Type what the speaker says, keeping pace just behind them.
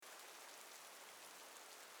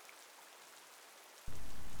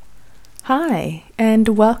Hi, and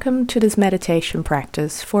welcome to this meditation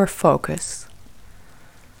practice for focus.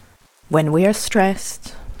 When we are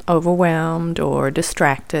stressed, overwhelmed, or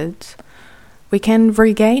distracted, we can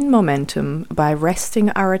regain momentum by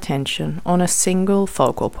resting our attention on a single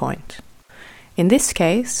focal point. In this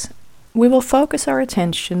case, we will focus our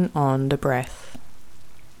attention on the breath.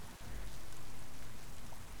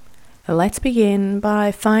 Let's begin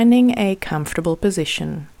by finding a comfortable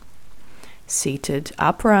position. Seated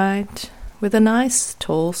upright with a nice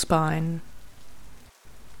tall spine.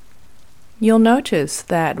 You'll notice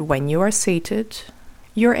that when you are seated,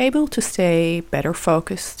 you're able to stay better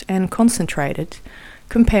focused and concentrated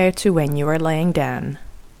compared to when you are laying down.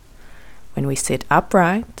 When we sit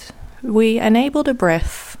upright, we enable the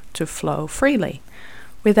breath to flow freely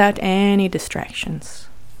without any distractions.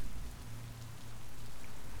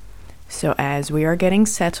 So as we are getting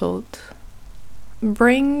settled,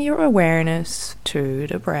 bring your awareness to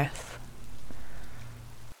the breath.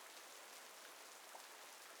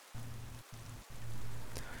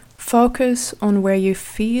 Focus on where you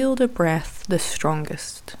feel the breath the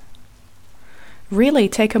strongest. Really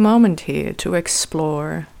take a moment here to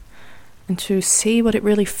explore and to see what it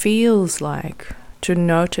really feels like, to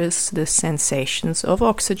notice the sensations of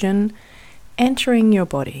oxygen entering your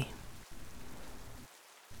body.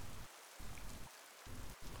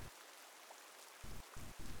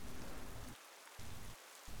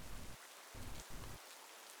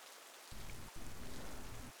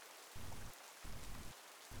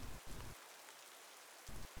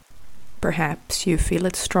 Perhaps you feel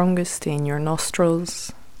it strongest in your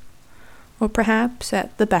nostrils, or perhaps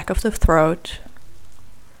at the back of the throat,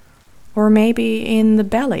 or maybe in the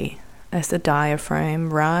belly as the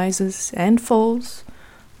diaphragm rises and falls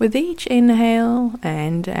with each inhale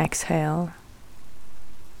and exhale.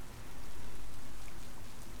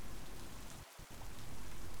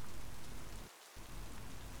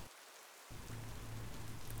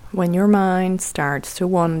 When your mind starts to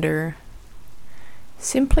wander,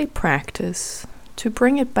 simply practice to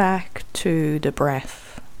bring it back to the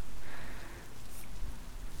breath.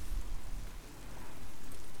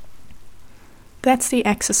 That's the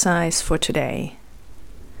exercise for today.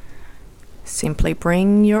 Simply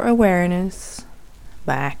bring your awareness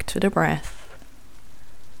back to the breath.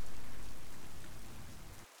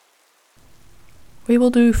 We will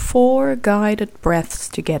do 4 guided breaths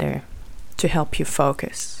together to help you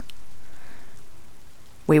focus.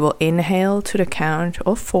 We will inhale to the count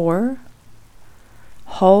of 4,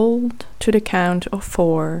 hold to the count of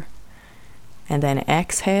 4, and then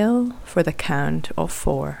exhale for the count of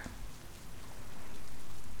 4.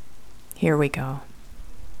 Here we go.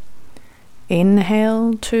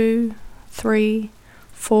 Inhale 2, 3,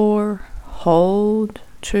 4, hold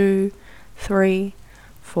 2, 3,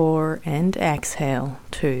 4, and exhale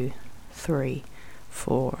 2, 3,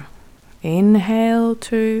 4. Inhale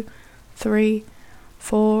 2, 3,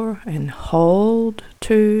 4, and hold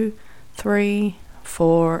 2, 3,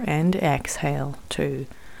 4, and exhale 2,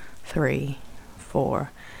 3,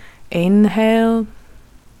 4. Inhale,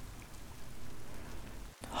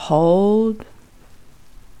 hold,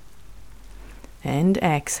 and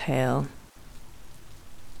exhale.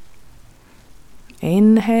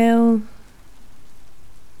 Inhale,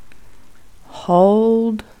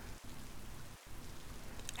 hold,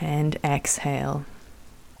 and exhale.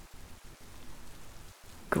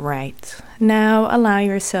 Great. Now allow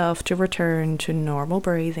yourself to return to normal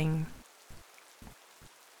breathing.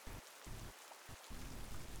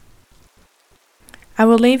 I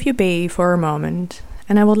will leave you be for a moment,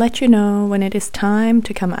 and I will let you know when it is time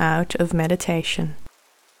to come out of meditation.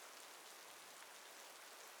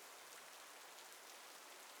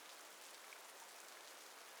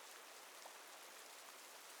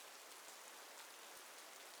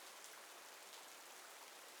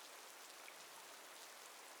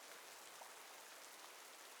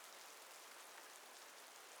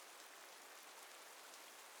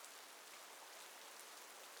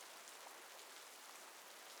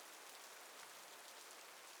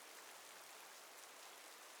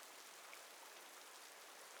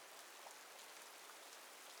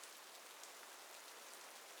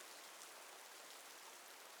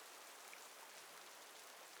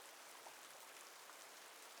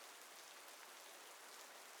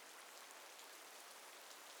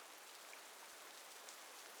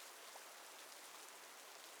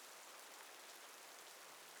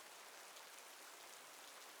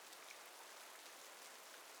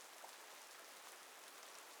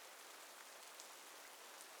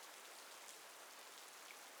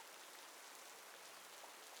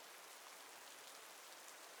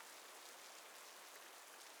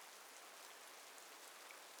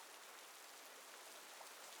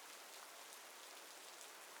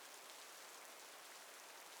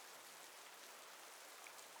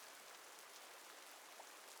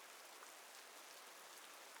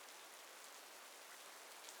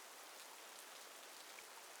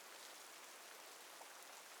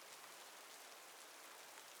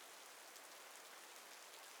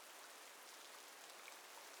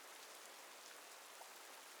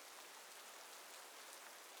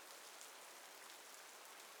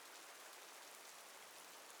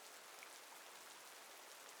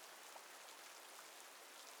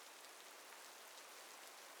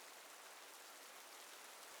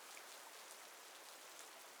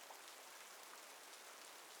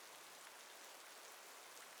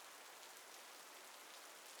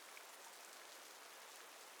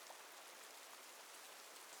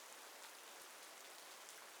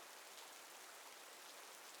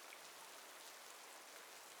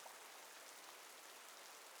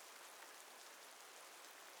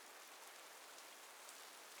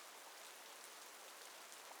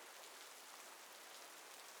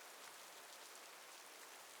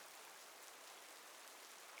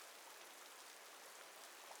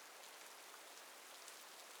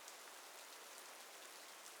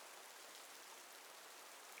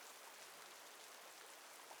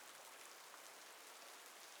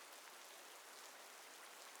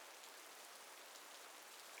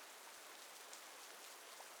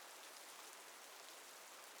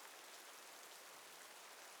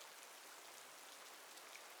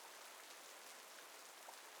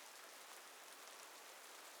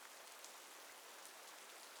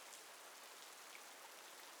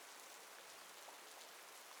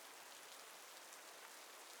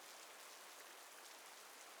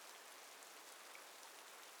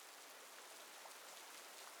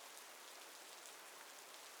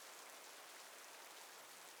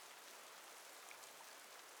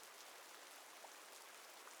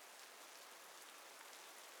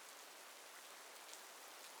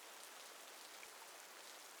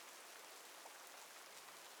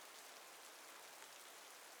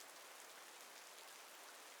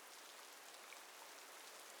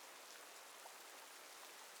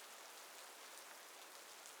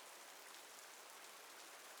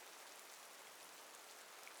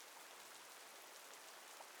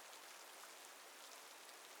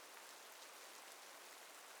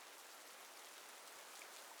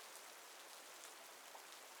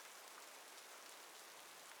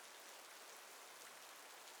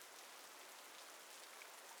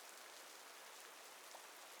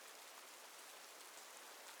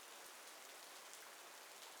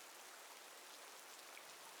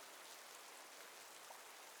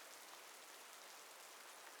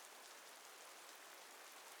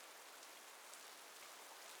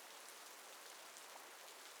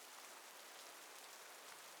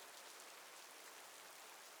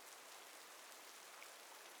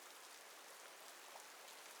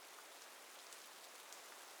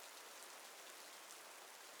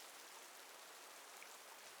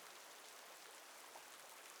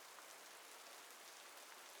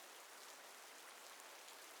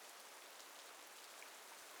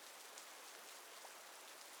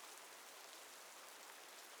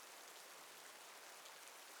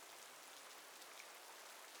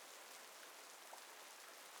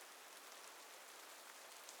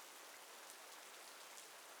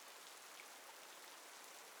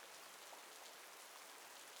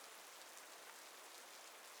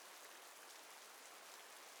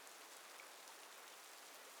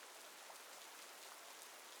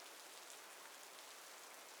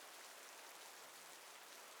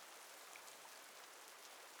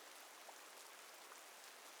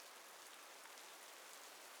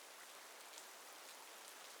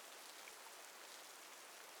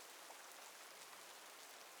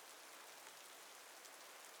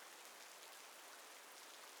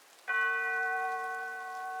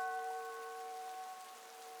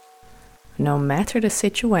 no matter the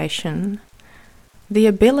situation, the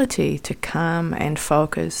ability to calm and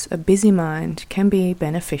focus a busy mind can be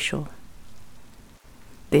beneficial.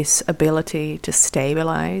 This ability to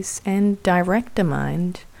stabilize and direct the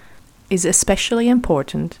mind is especially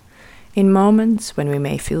important in moments when we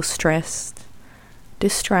may feel stressed,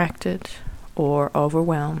 distracted, or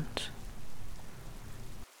overwhelmed.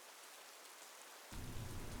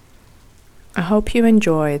 I hope you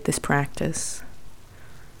enjoyed this practice.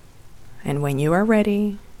 And when you are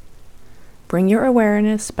ready, bring your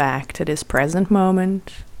awareness back to this present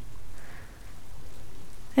moment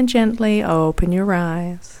and gently open your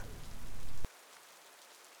eyes.